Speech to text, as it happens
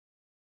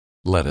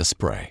Let us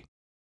pray.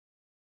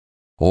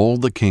 All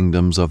the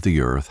kingdoms of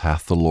the earth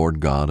hath the Lord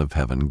God of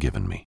heaven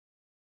given me,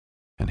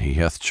 and he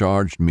hath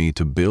charged me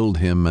to build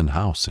him an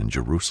house in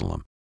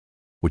Jerusalem,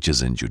 which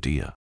is in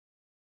Judea.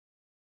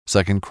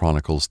 2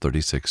 Chronicles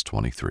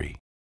 36:23.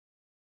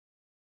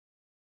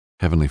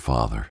 Heavenly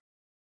Father,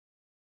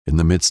 in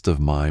the midst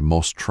of my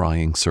most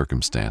trying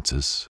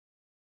circumstances,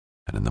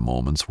 and in the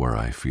moments where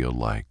I feel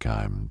like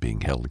I'm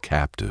being held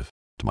captive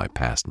to my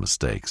past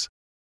mistakes,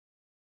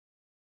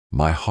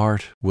 my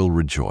heart will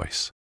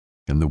rejoice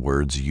in the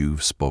words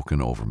you've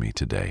spoken over me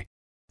today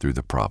through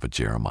the prophet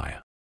Jeremiah.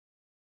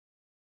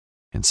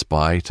 In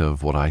spite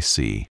of what I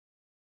see,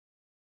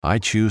 I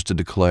choose to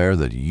declare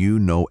that you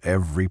know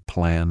every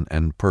plan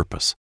and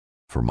purpose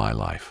for my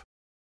life.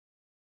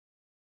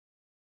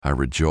 I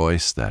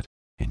rejoice that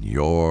in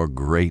your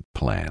great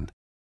plan,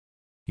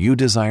 you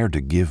desire to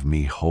give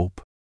me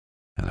hope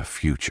and a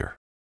future,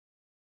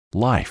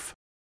 life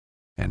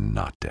and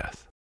not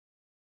death.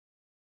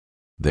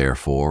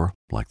 Therefore,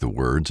 like the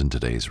words in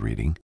today's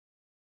reading,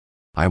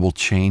 I will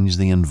change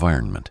the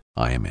environment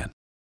I am in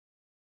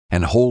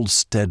and hold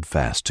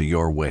steadfast to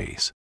your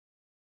ways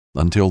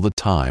until the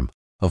time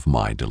of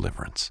my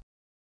deliverance.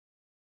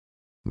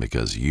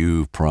 Because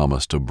you've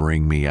promised to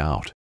bring me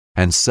out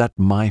and set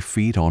my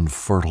feet on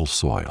fertile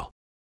soil,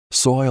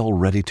 soil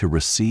ready to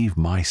receive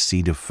my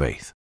seed of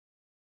faith,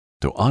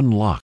 to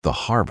unlock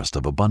the harvest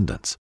of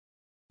abundance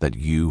that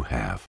you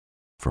have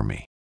for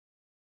me.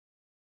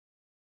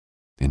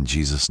 In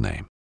Jesus'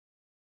 name,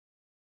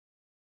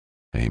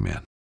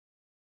 amen.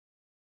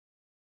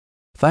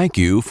 Thank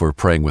you for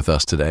praying with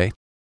us today.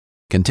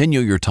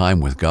 Continue your time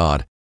with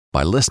God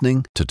by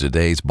listening to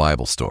today's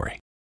Bible story,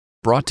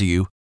 brought to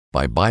you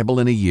by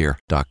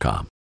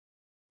BibleInAYear.com.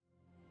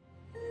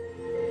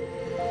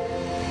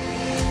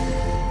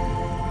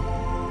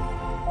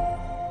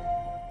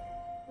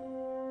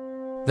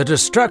 The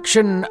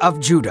destruction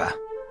of Judah.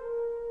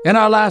 In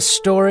our last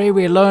story,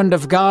 we learned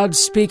of God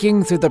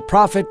speaking through the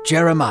prophet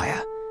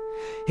Jeremiah.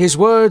 His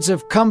words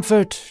of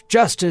comfort,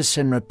 justice,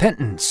 and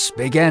repentance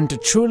began to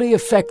truly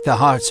affect the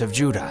hearts of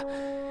Judah.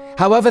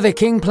 However, the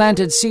king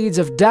planted seeds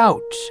of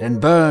doubt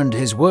and burned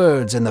his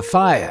words in the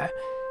fire.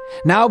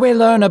 Now we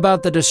learn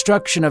about the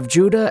destruction of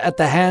Judah at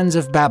the hands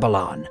of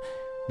Babylon.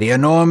 The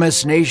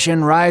enormous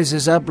nation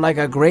rises up like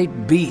a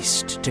great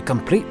beast to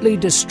completely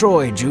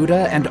destroy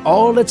Judah and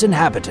all its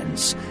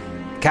inhabitants.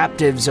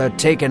 Captives are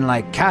taken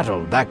like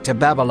cattle back to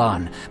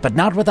Babylon, but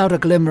not without a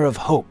glimmer of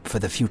hope for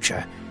the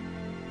future.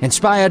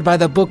 Inspired by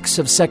the books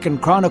of 2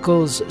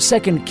 Chronicles,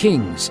 2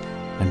 Kings,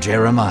 and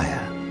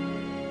Jeremiah.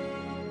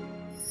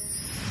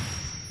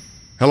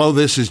 Hello,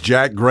 this is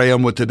Jack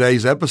Graham with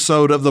today's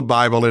episode of the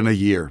Bible in a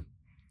Year.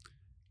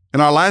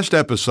 In our last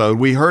episode,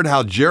 we heard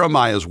how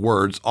Jeremiah's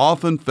words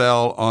often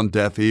fell on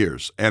deaf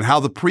ears, and how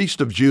the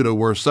priests of Judah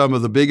were some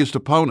of the biggest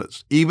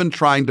opponents, even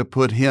trying to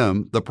put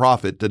him, the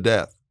prophet, to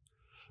death.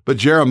 But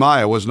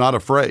Jeremiah was not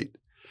afraid.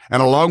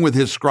 And along with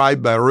his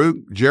scribe Baruch,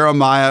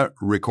 Jeremiah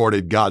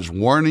recorded God's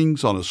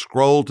warnings on a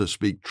scroll to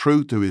speak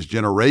truth to his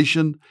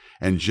generation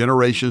and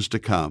generations to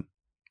come.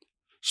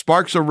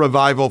 Sparks of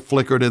revival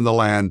flickered in the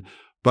land,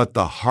 but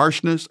the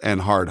harshness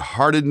and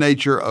hard-hearted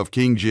nature of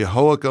King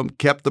Jehoiakim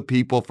kept the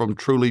people from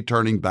truly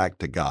turning back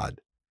to God.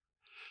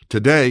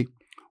 Today,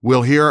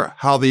 we'll hear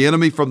how the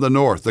enemy from the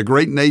north, the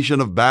great nation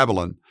of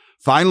Babylon,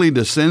 finally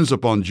descends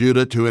upon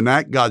Judah to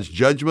enact God's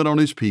judgment on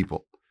his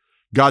people.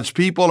 God's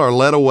people are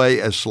led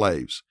away as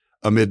slaves,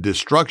 amid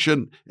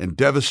destruction and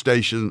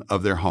devastation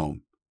of their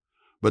home.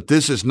 But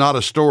this is not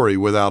a story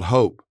without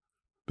hope,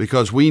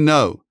 because we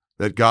know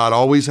that God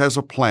always has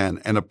a plan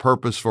and a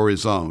purpose for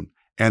his own,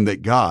 and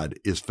that God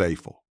is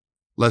faithful.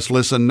 Let's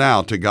listen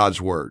now to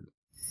God's word.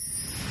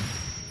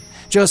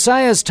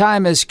 Josiah's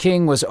time as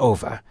king was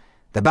over.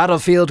 The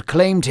battlefield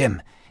claimed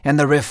him, and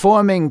the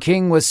reforming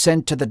king was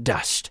sent to the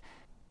dust.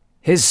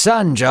 His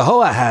son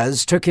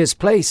Jehoahaz took his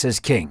place as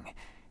king.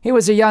 He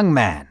was a young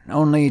man,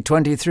 only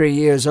 23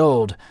 years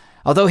old.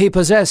 Although he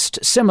possessed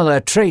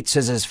similar traits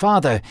as his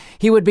father,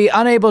 he would be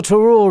unable to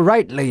rule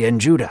rightly in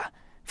Judah,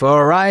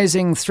 for a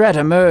rising threat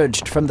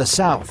emerged from the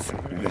south.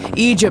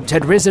 Egypt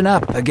had risen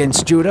up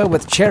against Judah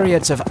with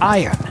chariots of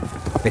iron.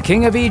 The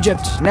king of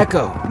Egypt,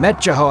 Necho, met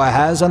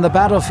Jehoahaz on the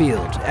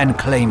battlefield and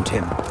claimed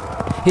him.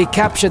 He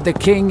captured the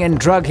king and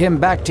drug him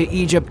back to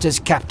Egypt as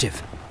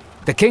captive.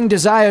 The king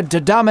desired to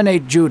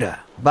dominate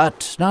Judah,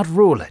 but not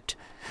rule it.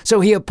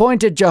 So he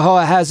appointed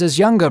Jehoahaz's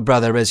younger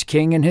brother as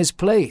king in his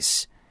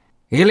place.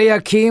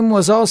 Eliakim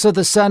was also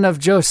the son of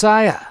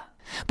Josiah,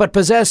 but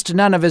possessed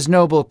none of his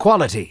noble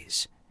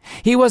qualities.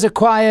 He was a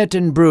quiet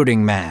and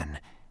brooding man.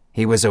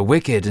 He was a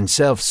wicked and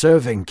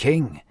self-serving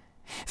king.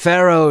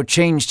 Pharaoh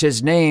changed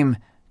his name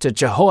to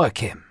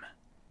Jehoiakim.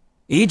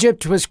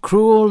 Egypt was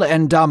cruel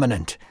and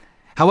dominant.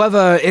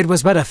 However, it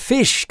was but a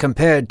fish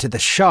compared to the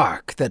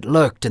shark that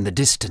lurked in the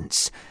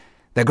distance.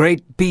 The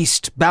great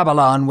beast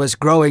Babylon was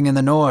growing in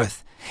the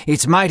north.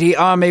 Its mighty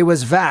army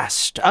was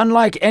vast,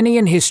 unlike any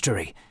in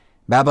history.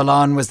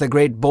 Babylon was the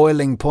great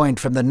boiling point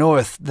from the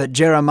north that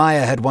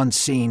Jeremiah had once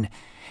seen.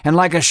 And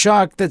like a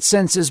shark that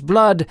senses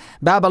blood,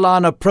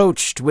 Babylon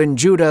approached when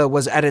Judah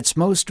was at its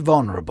most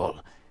vulnerable.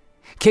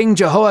 King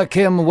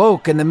Jehoiakim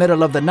woke in the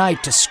middle of the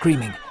night to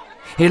screaming.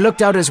 He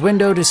looked out his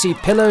window to see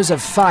pillars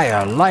of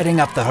fire lighting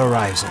up the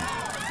horizon.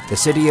 The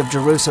city of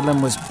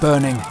Jerusalem was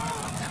burning.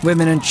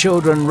 Women and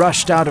children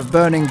rushed out of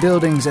burning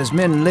buildings as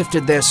men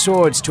lifted their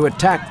swords to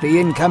attack the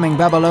incoming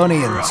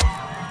Babylonians.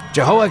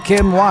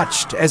 Jehoiakim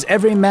watched as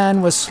every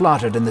man was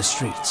slaughtered in the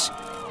streets.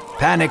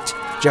 Panicked,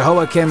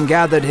 Jehoiakim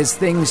gathered his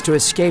things to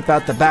escape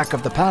out the back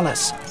of the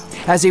palace.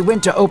 As he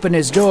went to open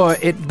his door,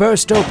 it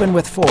burst open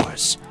with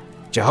force.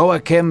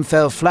 Jehoiakim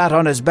fell flat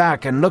on his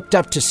back and looked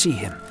up to see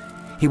him.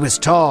 He was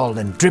tall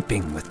and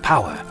dripping with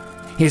power.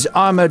 His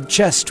armored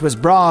chest was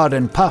broad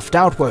and puffed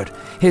outward.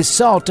 His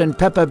salt and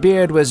pepper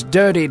beard was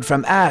dirtied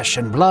from ash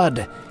and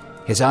blood.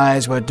 His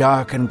eyes were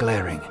dark and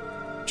glaring.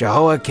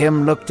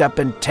 Jehoiakim looked up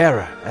in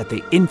terror at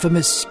the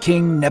infamous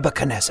King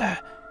Nebuchadnezzar.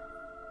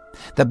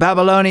 The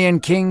Babylonian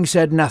king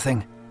said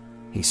nothing.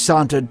 He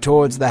sauntered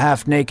towards the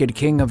half-naked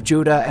king of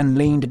Judah and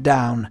leaned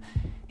down.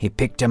 He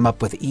picked him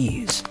up with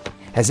ease,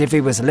 as if he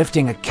was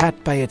lifting a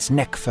cat by its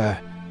neck fur.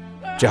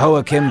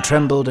 Jehoiakim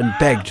trembled and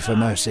begged for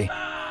mercy.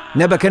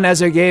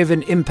 Nebuchadnezzar gave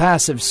an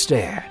impassive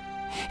stare.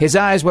 His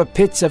eyes were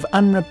pits of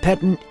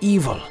unrepentant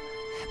evil.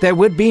 There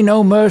would be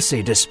no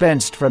mercy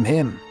dispensed from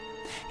him.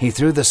 He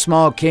threw the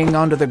small king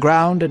onto the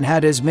ground and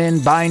had his men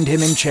bind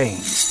him in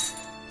chains.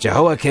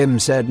 Jehoiakim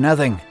said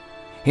nothing.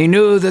 He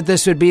knew that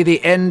this would be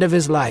the end of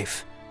his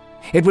life.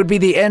 It would be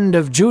the end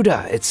of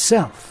Judah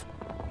itself.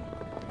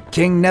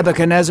 King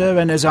Nebuchadnezzar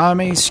and his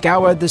army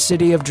scoured the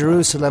city of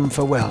Jerusalem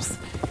for wealth.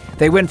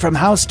 They went from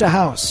house to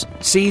house,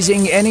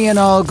 seizing any and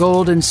all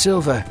gold and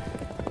silver.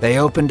 They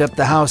opened up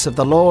the house of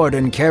the Lord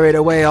and carried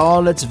away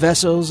all its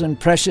vessels and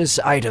precious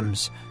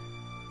items.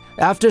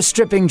 After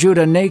stripping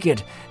Judah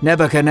naked,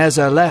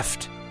 Nebuchadnezzar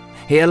left.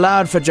 He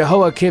allowed for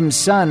Jehoiakim's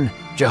son,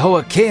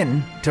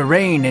 Jehoiakim, to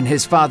reign in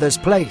his father's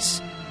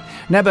place.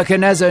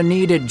 Nebuchadnezzar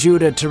needed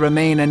Judah to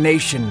remain a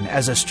nation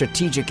as a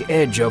strategic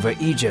edge over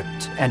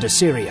Egypt and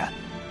Assyria.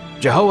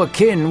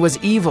 Jehoiakim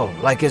was evil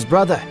like his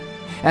brother,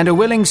 and a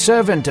willing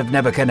servant of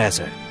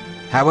Nebuchadnezzar.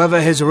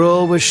 However, his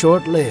rule was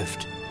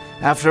short-lived.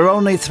 After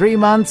only 3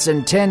 months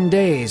and 10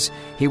 days,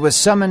 he was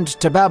summoned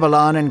to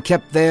Babylon and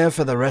kept there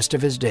for the rest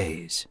of his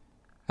days.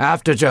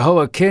 After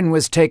Jehoiakim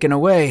was taken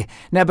away,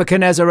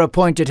 Nebuchadnezzar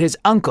appointed his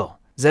uncle,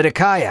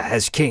 Zedekiah,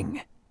 as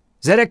king.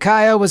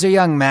 Zedekiah was a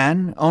young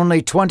man,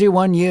 only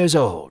 21 years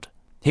old.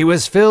 He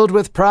was filled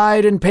with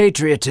pride and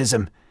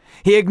patriotism.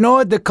 He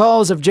ignored the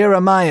calls of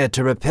Jeremiah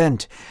to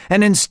repent,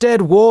 and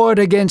instead warred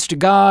against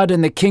God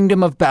and the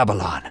kingdom of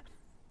Babylon.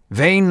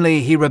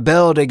 Vainly he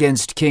rebelled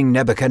against King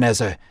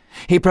Nebuchadnezzar.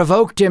 He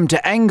provoked him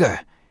to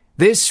anger.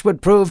 This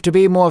would prove to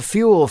be more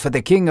fuel for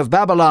the king of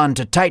Babylon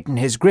to tighten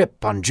his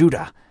grip on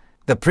Judah.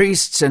 The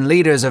priests and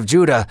leaders of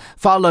Judah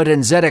followed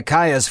in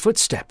Zedekiah's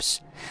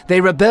footsteps.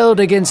 They rebelled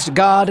against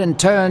God and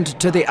turned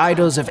to the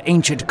idols of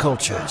ancient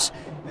cultures.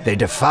 They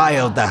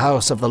defiled the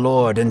house of the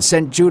Lord and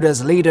sent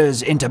Judah's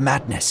leaders into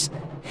madness.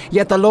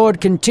 Yet the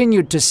Lord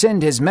continued to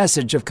send his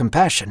message of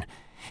compassion.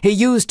 He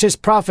used his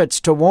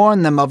prophets to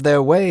warn them of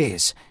their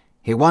ways.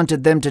 He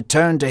wanted them to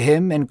turn to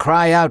him and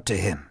cry out to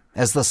him,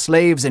 as the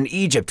slaves in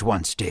Egypt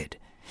once did.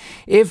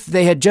 If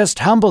they had just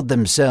humbled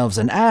themselves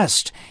and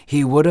asked,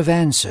 he would have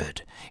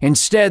answered.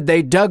 Instead,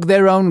 they dug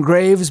their own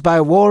graves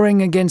by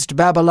warring against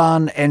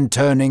Babylon and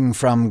turning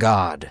from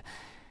God.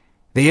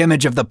 The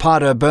image of the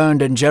potter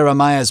burned in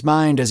Jeremiah's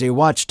mind as he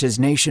watched his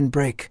nation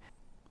break.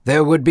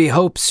 There would be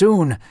hope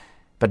soon,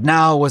 but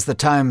now was the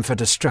time for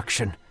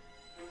destruction.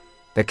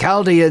 The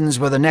Chaldeans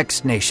were the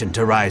next nation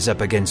to rise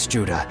up against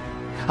Judah.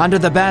 Under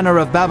the banner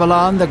of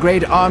Babylon, the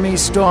great army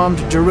stormed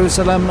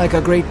Jerusalem like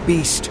a great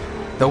beast.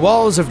 The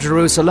walls of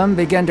Jerusalem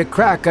began to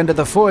crack under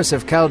the force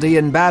of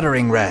Chaldean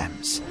battering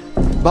rams.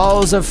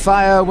 Balls of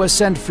fire were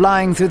sent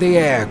flying through the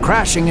air,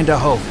 crashing into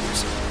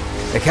homes.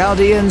 The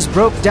Chaldeans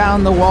broke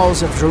down the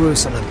walls of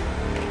Jerusalem.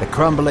 The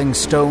crumbling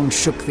stone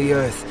shook the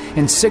earth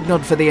and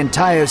signaled for the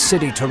entire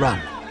city to run.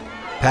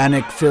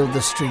 Panic filled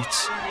the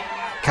streets.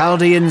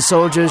 Chaldean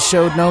soldiers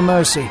showed no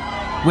mercy.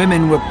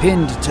 Women were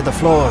pinned to the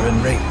floor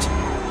and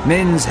raped.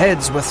 Men's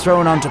heads were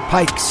thrown onto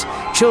pikes.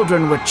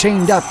 Children were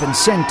chained up and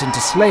sent into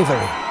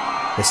slavery.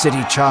 The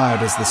city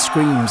charred as the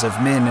screams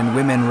of men and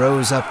women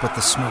rose up with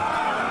the smoke.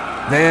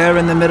 There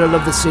in the middle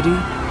of the city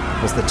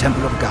was the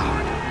temple of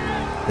God.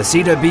 The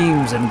cedar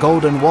beams and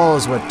golden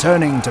walls were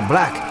turning to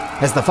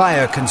black as the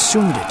fire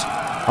consumed it.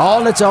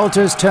 All its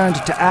altars turned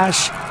to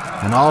ash,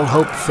 and all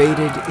hope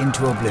faded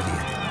into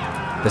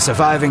oblivion. The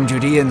surviving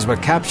Judeans were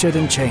captured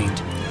and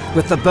chained.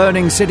 With the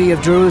burning city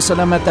of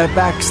Jerusalem at their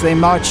backs, they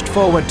marched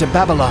forward to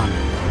Babylon.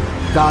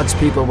 God's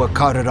people were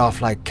carted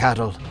off like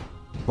cattle,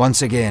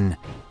 once again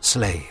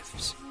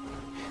slaves.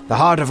 The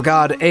heart of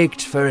God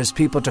ached for his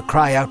people to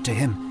cry out to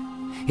him.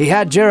 He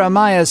had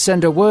Jeremiah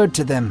send a word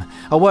to them,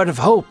 a word of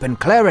hope and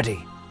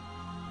clarity.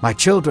 "My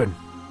children,"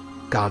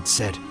 God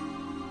said,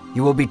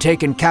 "you will be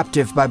taken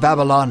captive by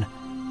Babylon,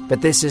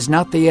 but this is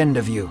not the end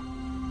of you.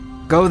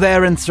 Go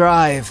there and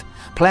thrive.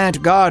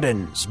 plant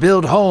gardens,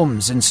 build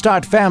homes, and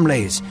start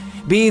families.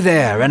 Be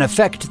there and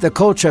affect the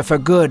culture for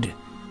good.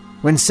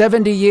 When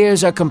 70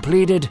 years are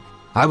completed,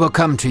 I will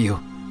come to you.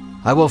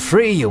 I will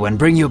free you and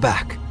bring you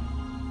back."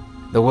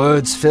 The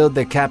words filled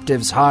the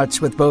captives'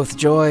 hearts with both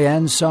joy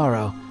and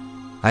sorrow.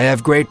 "I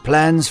have great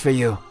plans for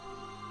you,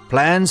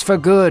 plans for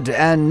good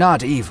and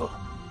not evil.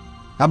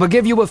 I will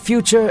give you a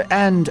future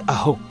and a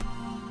hope.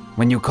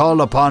 When you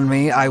call upon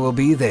me, I will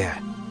be there.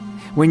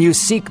 When you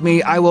seek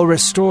me, I will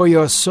restore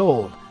your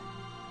soul.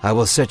 I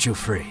will set you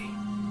free."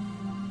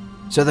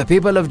 So the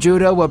people of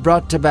Judah were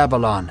brought to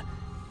Babylon,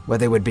 where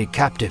they would be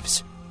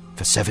captives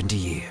for 70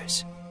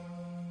 years.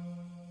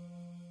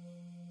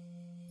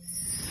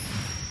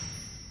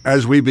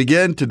 As we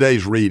begin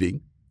today's reading,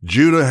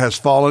 Judah has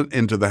fallen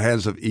into the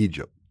hands of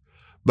Egypt.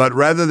 But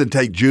rather than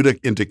take Judah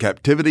into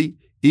captivity,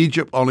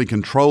 Egypt only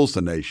controls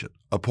the nation,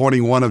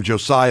 appointing one of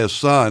Josiah's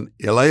son,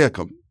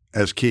 Eliakim,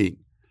 as king,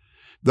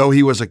 though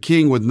he was a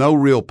king with no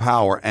real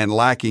power and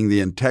lacking the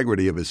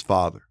integrity of his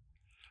father.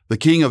 The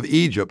king of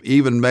Egypt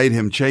even made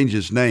him change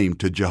his name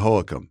to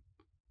Jehoiakim.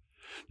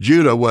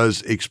 Judah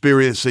was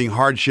experiencing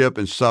hardship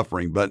and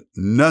suffering, but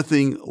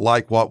nothing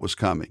like what was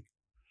coming.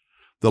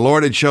 The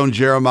Lord had shown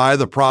Jeremiah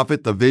the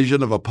prophet the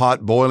vision of a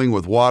pot boiling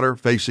with water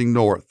facing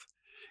north.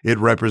 It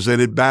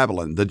represented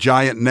Babylon, the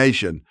giant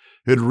nation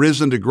who had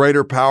risen to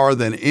greater power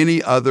than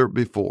any other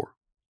before.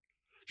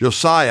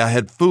 Josiah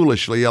had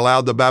foolishly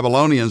allowed the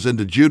Babylonians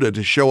into Judah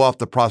to show off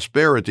the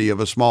prosperity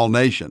of a small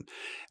nation,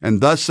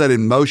 and thus set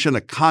in motion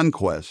a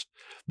conquest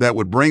that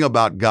would bring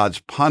about God's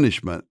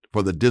punishment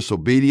for the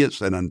disobedience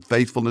and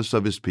unfaithfulness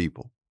of his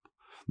people.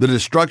 The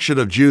destruction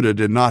of Judah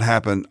did not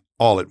happen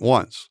all at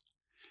once.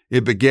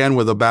 It began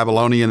with a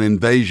Babylonian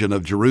invasion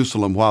of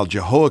Jerusalem while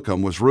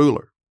Jehoiakim was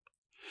ruler.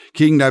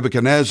 King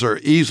Nebuchadnezzar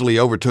easily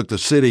overtook the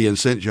city and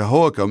sent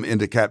Jehoiakim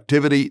into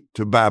captivity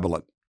to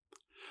Babylon.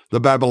 The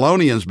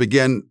Babylonians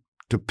began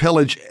to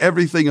pillage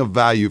everything of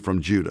value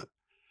from Judah.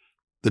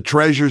 The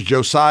treasures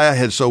Josiah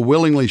had so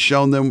willingly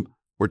shown them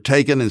were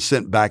taken and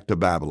sent back to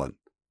Babylon.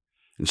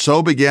 And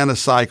so began a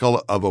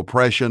cycle of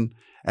oppression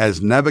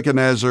as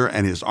Nebuchadnezzar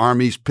and his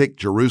armies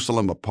picked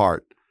Jerusalem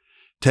apart,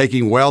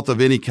 taking wealth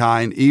of any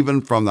kind, even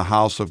from the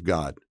house of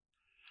God.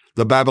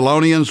 The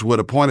Babylonians would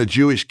appoint a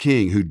Jewish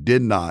king who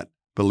did not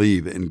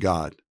believe in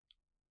God.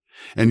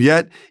 And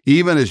yet,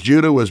 even as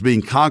Judah was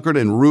being conquered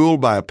and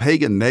ruled by a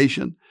pagan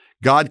nation,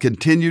 God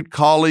continued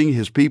calling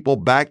his people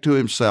back to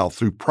himself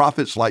through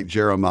prophets like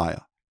Jeremiah.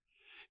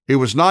 It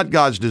was not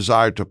God's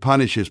desire to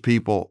punish his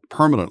people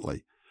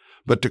permanently,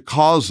 but to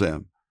cause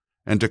them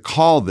and to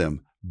call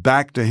them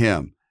back to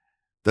him,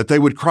 that they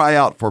would cry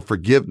out for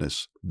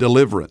forgiveness,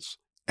 deliverance,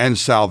 and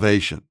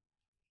salvation.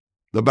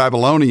 The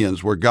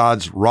Babylonians were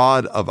God's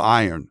rod of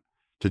iron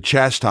to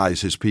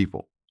chastise his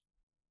people.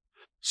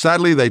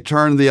 Sadly, they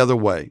turned the other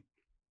way,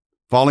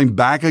 falling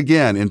back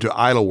again into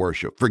idol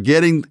worship,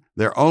 forgetting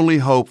their only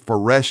hope for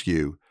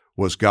rescue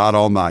was God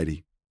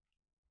Almighty.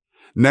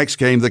 Next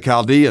came the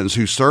Chaldeans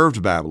who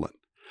served Babylon.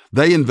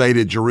 They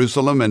invaded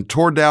Jerusalem and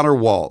tore down her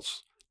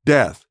walls.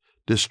 Death,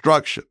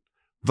 destruction,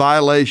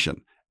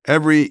 violation,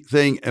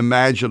 everything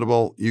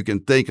imaginable you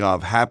can think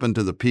of happened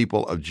to the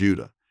people of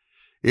Judah.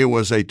 It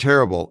was a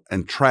terrible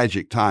and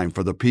tragic time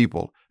for the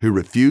people who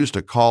refused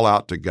to call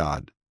out to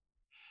God.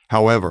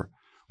 However,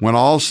 when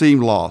all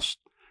seemed lost,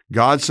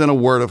 God sent a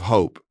word of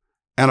hope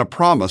and a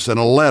promise in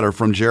a letter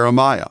from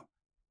Jeremiah.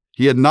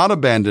 He had not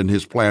abandoned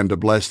his plan to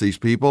bless these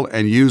people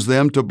and use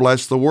them to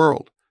bless the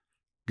world.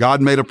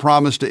 God made a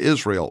promise to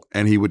Israel,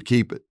 and he would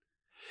keep it.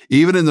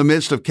 Even in the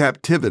midst of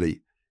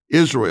captivity,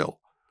 Israel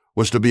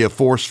was to be a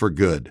force for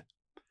good.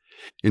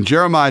 In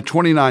Jeremiah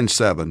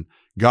 29:7,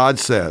 God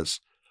says,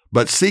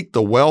 "But seek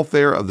the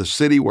welfare of the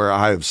city where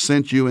I have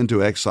sent you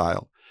into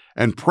exile,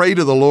 and pray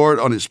to the Lord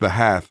on its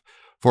behalf,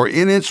 for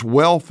in its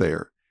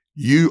welfare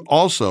you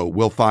also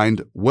will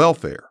find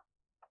welfare."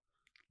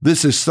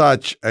 This is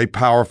such a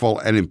powerful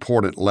and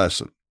important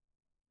lesson.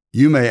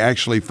 You may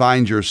actually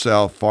find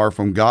yourself far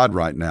from God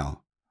right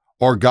now,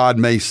 or God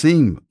may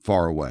seem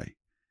far away.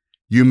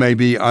 You may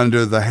be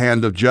under the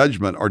hand of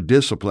judgment or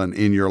discipline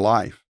in your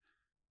life.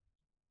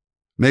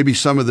 Maybe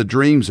some of the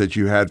dreams that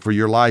you had for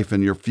your life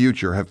and your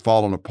future have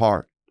fallen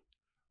apart.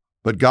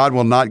 But God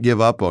will not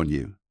give up on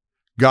you.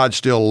 God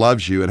still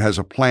loves you and has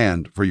a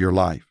plan for your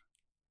life.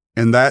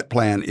 And that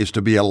plan is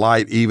to be a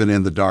light even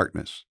in the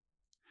darkness.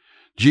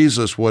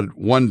 Jesus would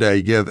one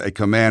day give a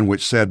command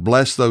which said,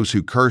 "Bless those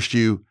who curse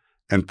you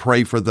and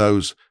pray for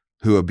those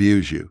who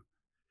abuse you."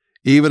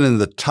 Even in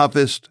the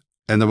toughest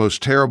and the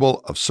most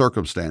terrible of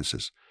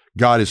circumstances,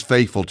 God is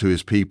faithful to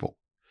his people.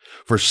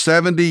 For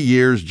 70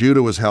 years,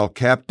 Judah was held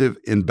captive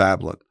in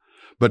Babylon,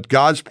 but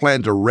God's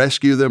plan to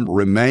rescue them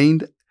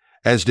remained,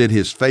 as did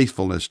his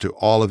faithfulness to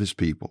all of his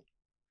people.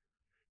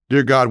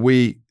 Dear God,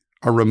 we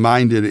are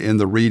reminded in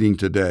the reading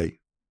today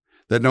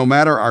that no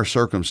matter our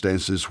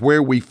circumstances,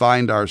 where we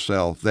find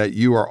ourselves, that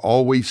you are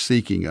always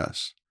seeking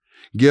us.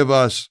 Give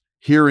us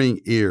hearing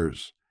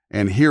ears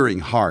and hearing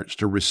hearts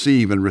to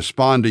receive and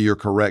respond to your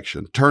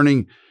correction,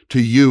 turning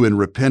to you in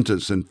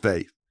repentance and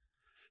faith.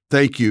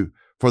 Thank you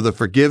for the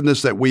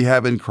forgiveness that we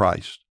have in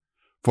Christ,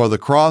 for the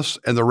cross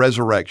and the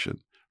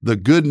resurrection, the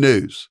good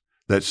news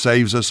that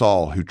saves us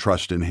all who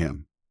trust in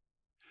Him.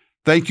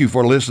 Thank you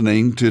for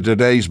listening to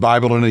today's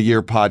Bible in a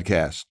Year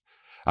podcast.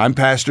 I'm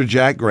Pastor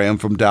Jack Graham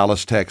from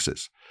Dallas,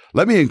 Texas.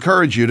 Let me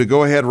encourage you to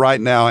go ahead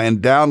right now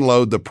and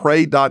download the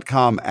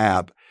Pray.com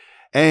app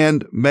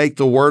and make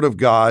the Word of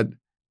God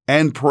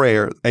and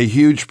prayer a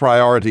huge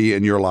priority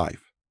in your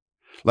life.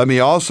 Let me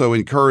also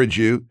encourage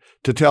you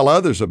to tell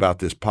others about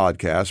this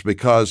podcast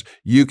because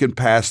you can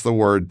pass the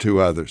word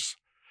to others.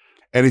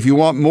 And if you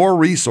want more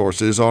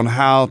resources on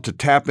how to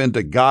tap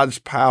into God's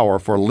power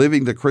for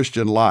living the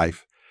Christian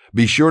life,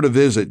 be sure to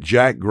visit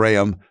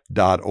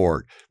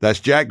jackgraham.org. That's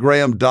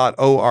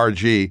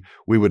jackgraham.org.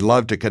 We would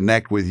love to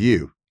connect with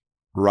you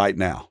right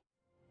now.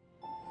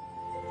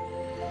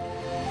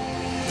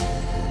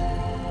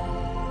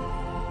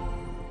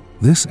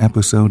 This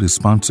episode is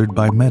sponsored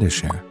by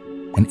Medishare,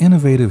 an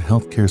innovative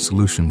healthcare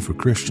solution for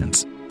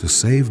Christians to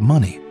save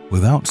money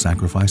without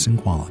sacrificing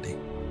quality.